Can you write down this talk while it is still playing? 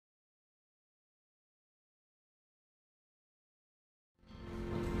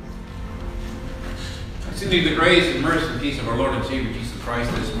Continue the grace and mercy and peace of our Lord and Savior Jesus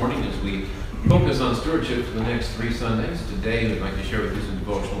Christ this morning as we focus on stewardship for the next 3 Sundays. Today we'd like to share with you some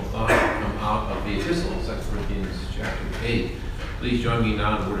devotional thoughts that come out of the epistle, 2 Corinthians chapter 8. Please join me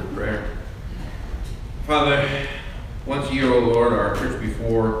now in a word of prayer. Father, once a year, O Lord, our church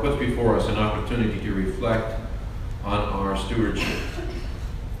puts before us an opportunity to reflect on our stewardship.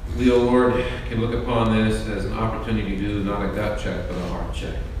 We, O Lord, can look upon this as an opportunity to do not a gut check, but a heart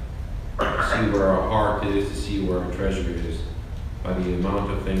check. To see where our heart is, to see where our treasure is, by the amount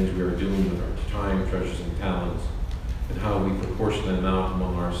of things we are doing with our time, treasures, and talents, and how we proportion them out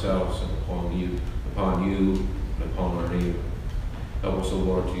among ourselves and upon you, and upon our neighbor. Help us, O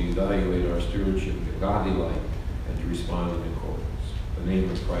Lord, to evaluate our stewardship in a godly light and to respond in accordance. In the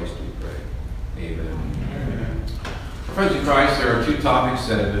name of Christ we pray. Amen. Amen. For friends in Christ, there are 2 topics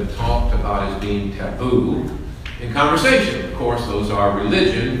that have been talked about as being taboo in conversation. Of course, those are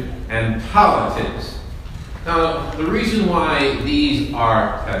religion and politics. Now, the reason why these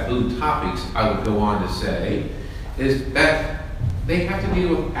are taboo topics, I would go on to say, is that they have to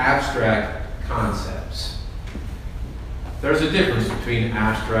deal with abstract concepts. There's a difference between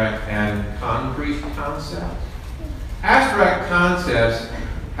abstract and concrete concepts. Abstract concepts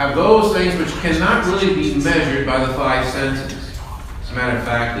have those things which cannot really be measured by the 5 senses. As a matter of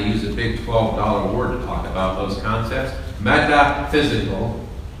fact, they use a big $12 word to talk about those concepts. Metaphysical.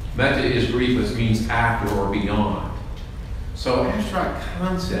 Meta is Greek, which means after or beyond. So abstract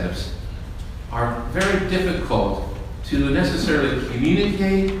concepts are very difficult to necessarily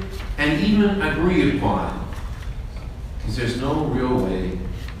communicate and even agree upon, because there's no real way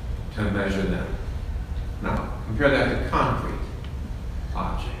to measure them. Now, compare that to concrete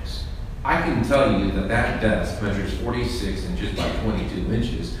objects. I can tell you that that desk measures 46 inches by 22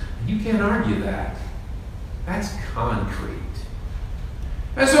 inches. You can't argue that. That's concrete.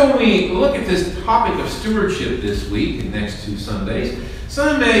 And so when we look at this topic of stewardship this week and next 2 Sundays,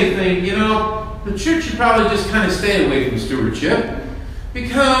 some may think, the church should probably just kind of stay away from stewardship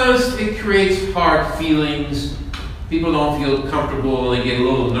because it creates hard feelings. People don't feel comfortable and they get a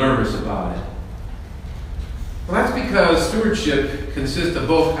little nervous about it. Well, that's because stewardship consists of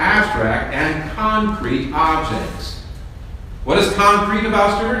both abstract and concrete objects. What is concrete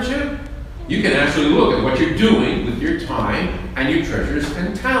about stewardship? You can actually look at what you're doing with your time and your treasures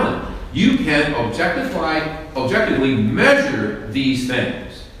and talent. You can objectively measure these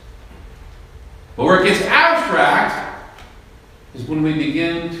things. But where it gets abstract is when we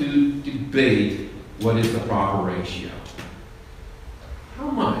begin to debate what is the proper ratio. How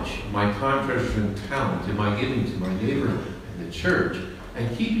much of my time, treasures, and talent am I giving to my neighbor and the church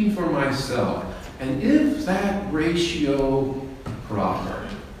and keeping for myself? And is that ratio proper?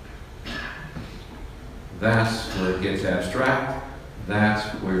 That's where it gets abstract. That's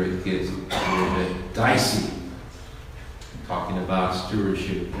where it gets a little bit dicey. Talking about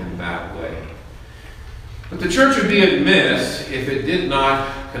stewardship in that way. But the church would be amiss if it did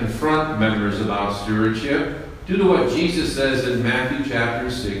not confront members about stewardship due to what Jesus says in Matthew chapter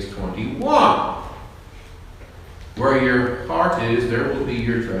 6:21. Where your heart is, there will be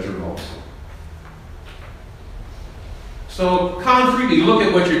your treasure also. So concretely look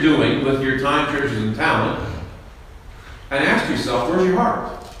at what you're doing with your time, treasures, and talent and ask yourself, where's your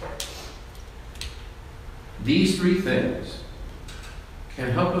heart? These 3 things can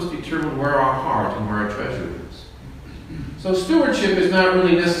help us determine where our heart and where our treasure is. So stewardship is not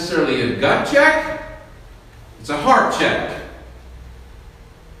really necessarily a gut check. It's a heart check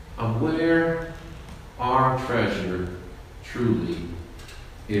of where our treasure truly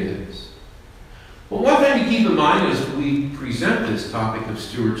is. Well, one thing to keep in mind as we present this topic of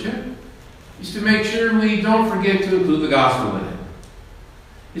stewardship is to make sure we don't forget to include the gospel in it.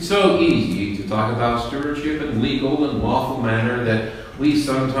 It's so easy to talk about stewardship in a legal and lawful manner that we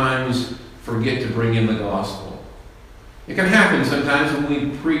sometimes forget to bring in the gospel. It can happen sometimes when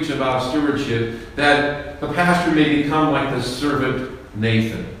we preach about stewardship that the pastor may become like the servant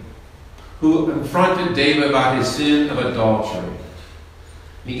Nathan, who confronted David about his sin of adultery.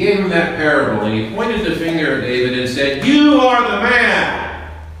 He gave him that parable, and he pointed the finger at David and said, "You are the man."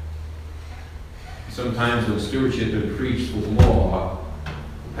 Sometimes when stewardship is preached with law,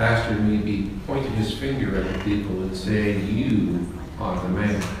 the pastor may be pointing his finger at the people and saying, "You are the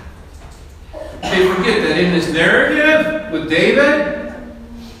man." They forget that in this narrative with David,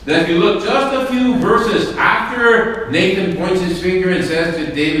 that if you look just a few verses after Nathan points his finger and says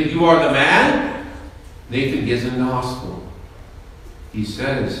to David, "You are the man," Nathan gives him the gospel. He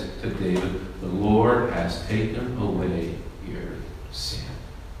says to David, "The Lord has taken away your sin."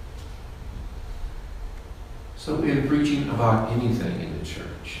 So in preaching about anything in the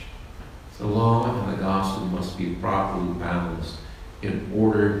church, it's The law and the gospel must be properly balanced in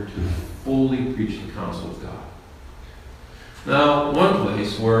order to fully preach the counsel of God. Now, one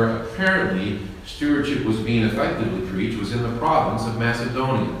place where apparently stewardship was being effectively preached was in the province of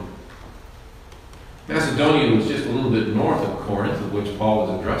Macedonia. Macedonia was just a little bit north of Corinth, of which Paul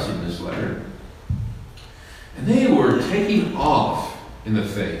was addressing this letter. And they were taking off in the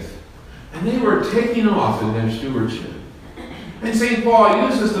faith. And they were taking off in their stewardship. And St. Paul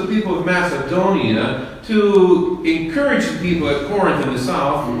uses the people of Macedonia to encourage the people at Corinth in the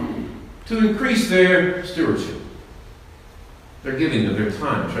south to increase their stewardship. Their giving of their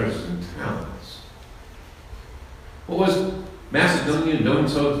time, treasures, and talents. What was Macedonia doing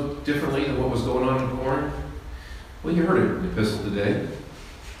so differently than what was going on in Corinth? Well, you heard it in the epistle today.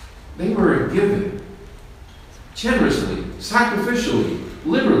 They were giving generously, sacrificially,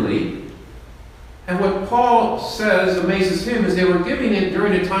 liberally. And what Paul says amazes him is they were giving it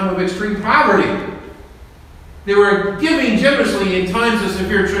during a time of extreme poverty. They were giving generously in times of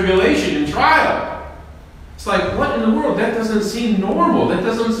severe tribulation and trial. It's like, what in the world? That doesn't seem normal. That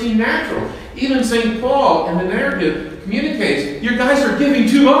doesn't seem natural. Even St. Paul in the narrative communicates, you guys are giving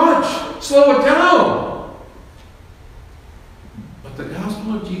too much. Slow it down. But the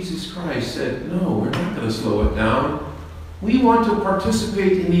gospel of Jesus Christ said, no, we're not going to slow it down. We want to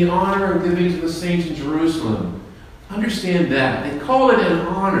participate in the honor of giving to the saints in Jerusalem. Understand that. They call it an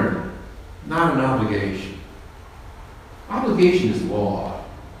honor, not an obligation. Obligation is law.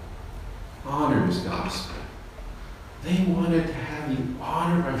 Honor is gospel. They wanted to have the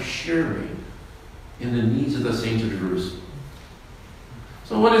honor of sharing in the needs of the saints of Jerusalem.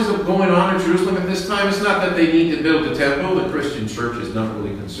 So what is going on in Jerusalem at this time? It's not that they need to build a temple. The Christian church is not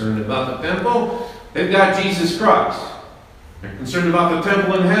really concerned about the temple. They've got Jesus Christ. They're concerned about the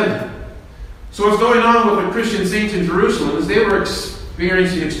temple in heaven. So what's going on with the Christian saints in Jerusalem is they were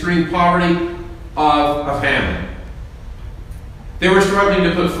experiencing extreme poverty of famine. They were struggling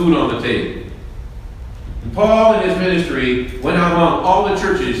to put food on the table. And Paul in his ministry went out among all the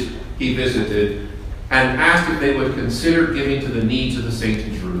churches he visited and asked if they would consider giving to the needs of the saints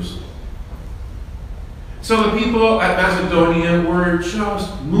in Jerusalem. So the people at Macedonia were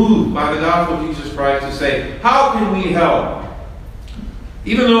just moved by the gospel of Jesus Christ to say, how can we help?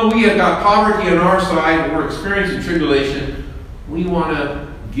 Even though we have got poverty on our side and we're experiencing tribulation, we want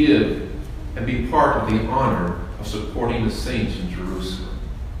to give and be part of the honor of supporting the saints in Jerusalem.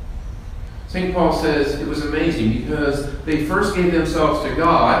 St. Paul says it was amazing because they first gave themselves to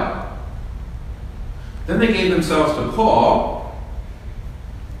God, then they gave themselves to Paul,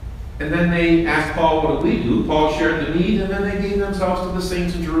 and then they asked Paul, what do we do? Paul shared the need, and then they gave themselves to the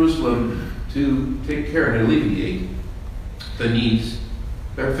saints in Jerusalem to take care and alleviate the needs,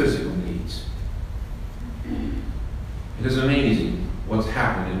 their physical needs. It is amazing what's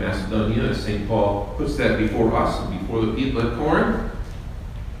happened in Macedonia as St. Paul puts that before us and before the people at Corinth.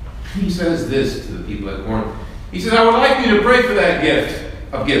 He says this to the people at Corinth. He says, I would like you to pray for that gift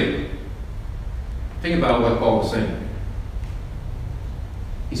of giving. Think about what Paul is saying.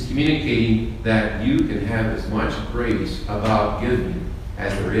 He's communicating that you can have as much grace about giving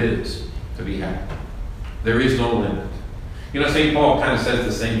as there is to be had. There is no limit. You know, St. Paul kind of says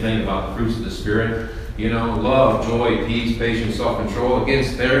the same thing about the fruits of the Spirit. You know, love, joy, peace, patience, self-control.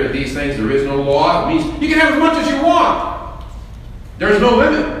 Against these things there is no law. It means you can have as much as you want. There is no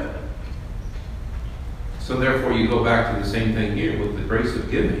limit. So therefore you go back to the same thing here with the grace of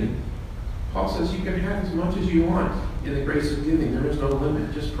giving. Paul says you can have as much as you want in the grace of giving. There is no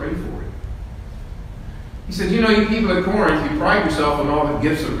limit. Just pray for it. He said, you know, you people at Corinth, you pride yourself on all the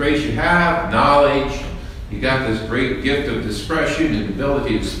gifts of grace you have, knowledge. You got this great gift of discretion and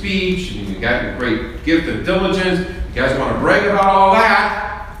ability of speech, and you got your great gift of diligence. You guys want to brag about all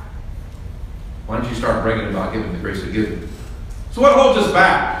that? Why don't you start bragging about giving the grace of giving? So what holds us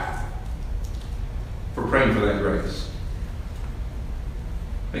back for praying for that grace?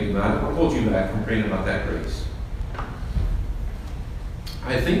 Think about it. What holds you back from praying about that grace?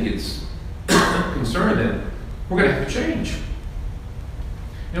 I think it's concern that we're going to have to change.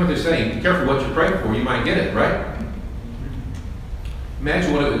 You know what they're saying? Be careful what you pray for. You might get it, right?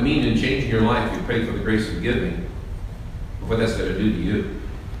 Imagine what it would mean in changing your life if you prayed for the grace of giving. What that's going to do to you.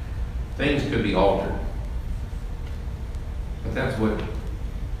 Things could be altered. But that's what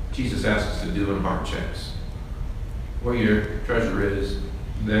Jesus asks us to do in heart checks. Where your treasure is,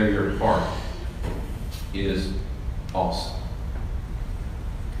 there your heart is also.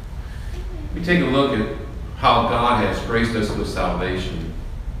 We take a look at how God has graced us with salvation.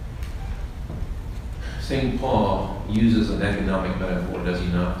 St. Paul uses an economic metaphor, does he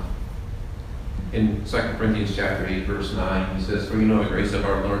not? In 2 Corinthians chapter 8, verse 9, he says, "For you know the grace of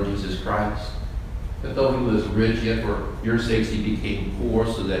our Lord Jesus Christ, that though he was rich, yet for your sakes he became poor,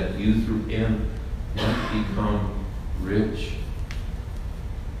 so that you through him might become rich."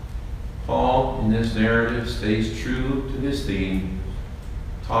 Paul, in this narrative, stays true to his theme,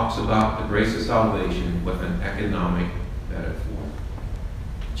 talks about the grace of salvation with an economic metaphor.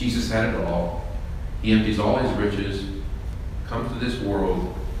 Jesus had it all. He empties all his riches, comes to this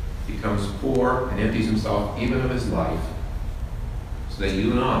world, becomes poor, and empties himself even of his life, so that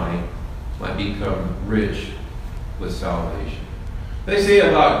you and I might become rich with salvation. They say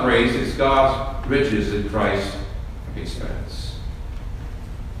about grace, it's God's riches at Christ's expense.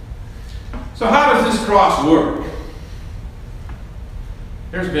 So how does this cross work?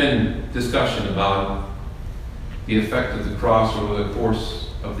 There's been discussion about the effect of the cross over the course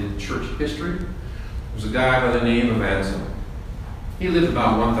of the church history. There's a guy by the name of Anselm. He lived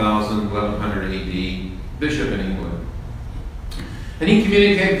about 1100 AD, bishop in England. And he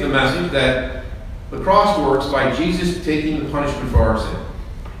communicated the message that the cross works by Jesus taking the punishment for our sin.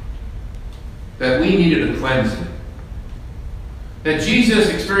 That we needed a cleansing. That Jesus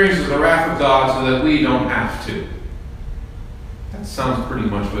experiences the wrath of God so that we don't have to. That sounds pretty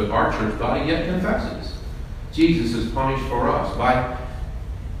much what our church body yet confesses. Jesus is punished for us. By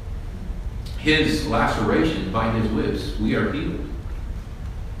his lacerations, by his whips, we are healed.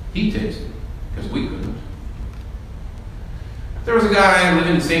 He takes it, because we couldn't. There was a guy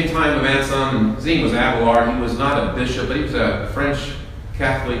living in the same time of Anselm, and his name was Abelard. He was not a bishop, but he was a French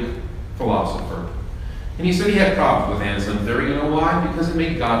Catholic philosopher. And he said he had problems with Anselm theory. You know why? Because it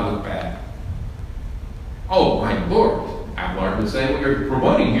made God look bad. "Oh, my Lord," Abelard would say, "what you're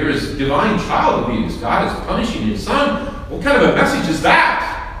promoting here is divine child abuse. God is punishing his son. What kind of a message is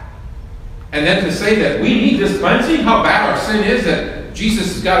that? And then to say that we need this cleansing, how bad our sin is, that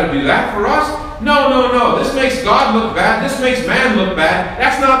Jesus has got to do that for us? No, no, no. This makes God look bad. This makes man look bad.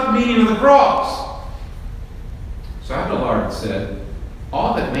 That's not the meaning of the cross." So Abelard said,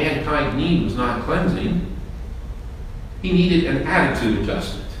 all that mankind needed was not cleansing. He needed an attitude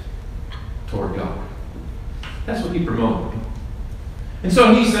adjustment toward God. That's what he promoted. And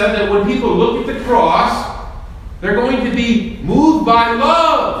so he said that when people look at the cross, they're going to be moved by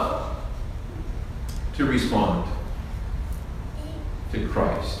love to respond to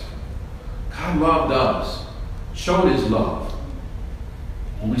Christ. God loved us, showed his love.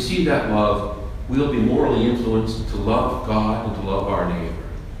 When we see that love, we'll be morally influenced to love God and to love our neighbor.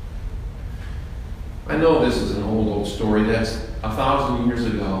 I know this is an old story. That's 1,000 years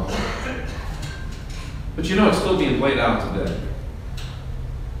ago. But you know, it's still being played out today.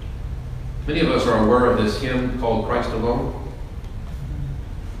 Many of us are aware of this hymn called "Christ Alone."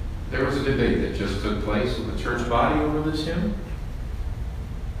 There was a debate that just took place with the church body over this hymn.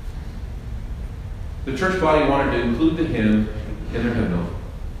 The church body wanted to include the hymn in their hymnal.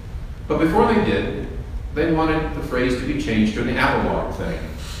 But before they did, they wanted the phrase to be changed to an Abelard thing.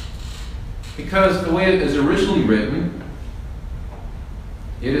 Because the way it is originally written,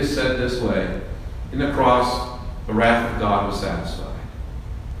 it is said this way: "In the cross, the wrath of God was satisfied."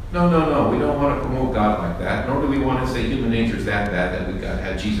 No, no, no. We don't want to promote God like that. Nor do we want to say human nature is that bad that we've got to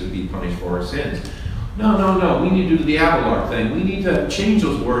have Jesus be punished for our sins. No, no, no. We need to do the Abelard thing. We need to change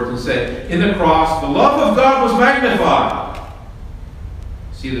those words and say, "In the cross, the love of God was magnified."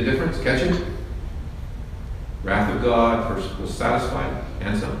 See the difference? Catch it? Wrath of God was satisfied.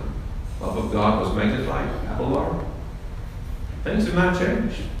 Anselm. Love of God was magnified. Abelard. Things have not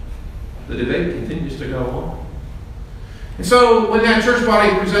changed. The debate continues to go on. And so when that church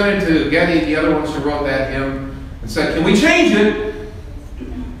body presented to Getty, the other ones who wrote that hymn, and said, "Can we change it?"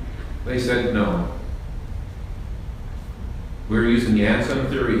 They said, "No. We're using the Anselm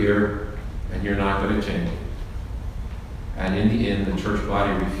theory here, and you're not going to change it." And in the end, the church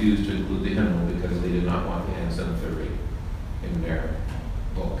body refused to include the hymnal because they did not want the Anselm theory in their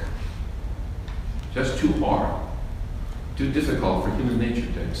book. Just too hard, too difficult for human nature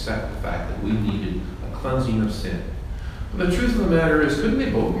to accept the fact that we needed a cleansing of sin. But the truth of the matter is, couldn't they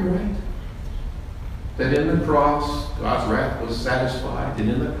both be right? That in the cross, God's wrath was satisfied, and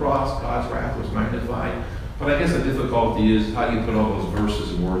in the cross, God's wrath was magnified. But I guess the difficulty is, how do you put all those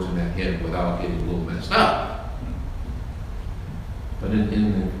verses and words in that hymn without getting a little messed up? But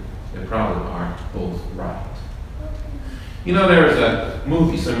they probably aren't both right. You know, there was a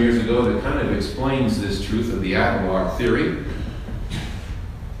movie some years ago that kind of explains this truth of the Abelard theory.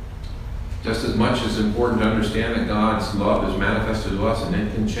 Just as much as important to understand that God's love is manifested to us and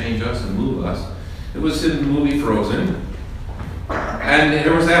it can change us and move us. It was in the movie Frozen. And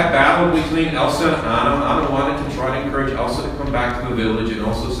there was that battle between Elsa and Anna. Anna wanted to try to encourage Elsa to come back to the village, and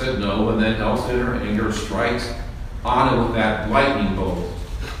Elsa said no. And then Elsa, in her anger, strikes Anna with that lightning bolt.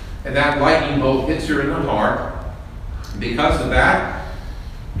 And that lightning bolt hits her in the heart. Because of that,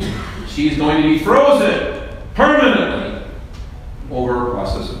 she's going to be frozen permanently over a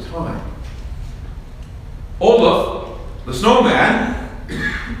process of time. Olaf, the snowman,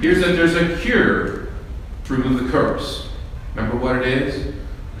 hears that there's a cure to remove the curse. Remember what it is?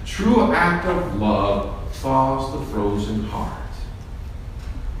 A true act of love thaws the frozen heart.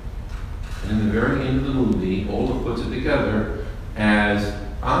 And in the very end of the movie, Olaf puts it together as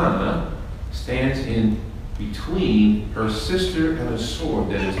Anna stands in between her sister and a sword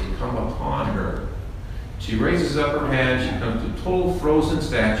that is to come upon her. She raises up her hand, she comes to a total frozen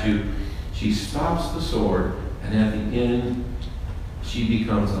statue, she stops the sword, and at the end, she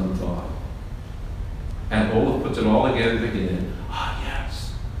becomes unthawed. And Olaf puts it all together again. Ah,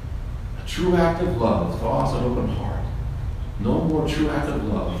 yes. A true act of love thaws an open heart. No more true act of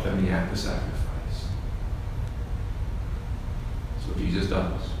love than the act of sacrifice. That's what Jesus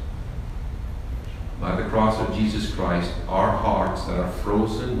does. By the cross of Jesus Christ, our hearts that are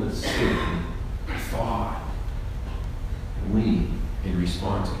frozen with sin are thawed. And we, in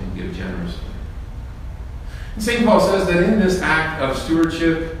response, can give generously. And St. Paul says that in this act of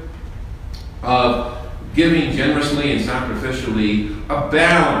stewardship, of giving generously and sacrificially, a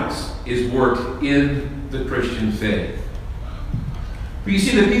balance is worked in the Christian faith. But you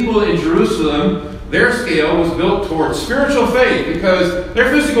see, the people in Jerusalem, their scale was built towards spiritual faith because their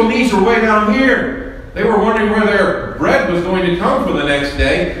physical needs were way down here. They were wondering where their bread was going to come for the next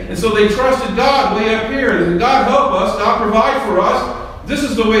day. And so they trusted God way up here. And God help us, God provide for us. This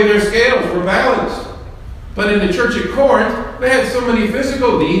is the way their scales were balanced. But in the church at Corinth, they had so many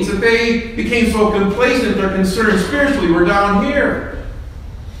physical needs that they became so complacent, their concerns spiritually were down here.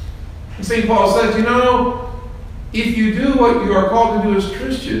 And St. Paul says, you know, if you do what you are called to do as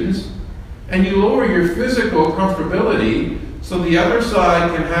Christians, and you lower your physical comfortability so the other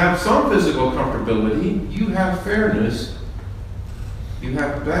side can have some physical comfortability, you have fairness, you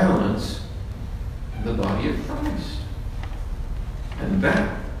have balance in the body of Christ. And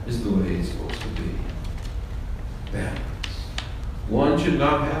that is the way it's supposed to be. Balance. One should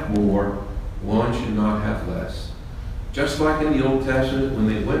not have more, one should not have less. Just like in the Old Testament, when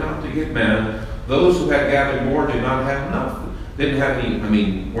they went out to get manna, those who had gathered more did not have enough. Didn't have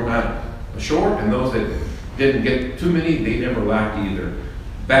any, were not short, and those that didn't get too many, they never lacked either.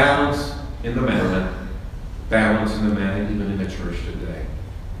 Balance in the manna. Balance in the manna, even in the church today.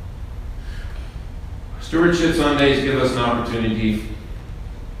 Stewardship Sundays give us an opportunity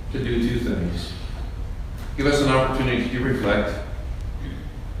to do two things. Give us an opportunity to reflect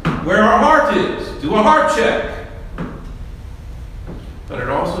where our heart is. Do a heart check. But it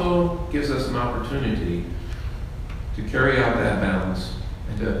also gives us an opportunity to carry out that balance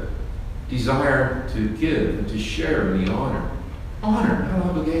and to desire to give and to share in the honor. Honor, not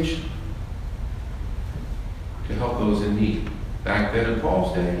obligation. To help those in need. Back then in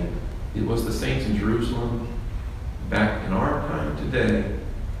Paul's day, it was the saints in Jerusalem. Back in our time today,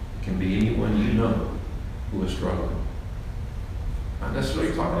 it can be anyone you know who is struggling. Not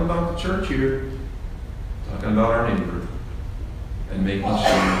necessarily talking about the church here, talking about our neighbor, and making sure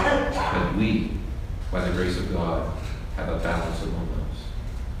that we, by the grace of God, have a balance among us.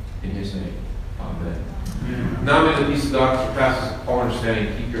 In His name, amen. Now may the peace of God, which surpasses all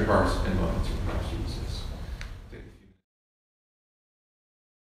understanding, keep your hearts and minds.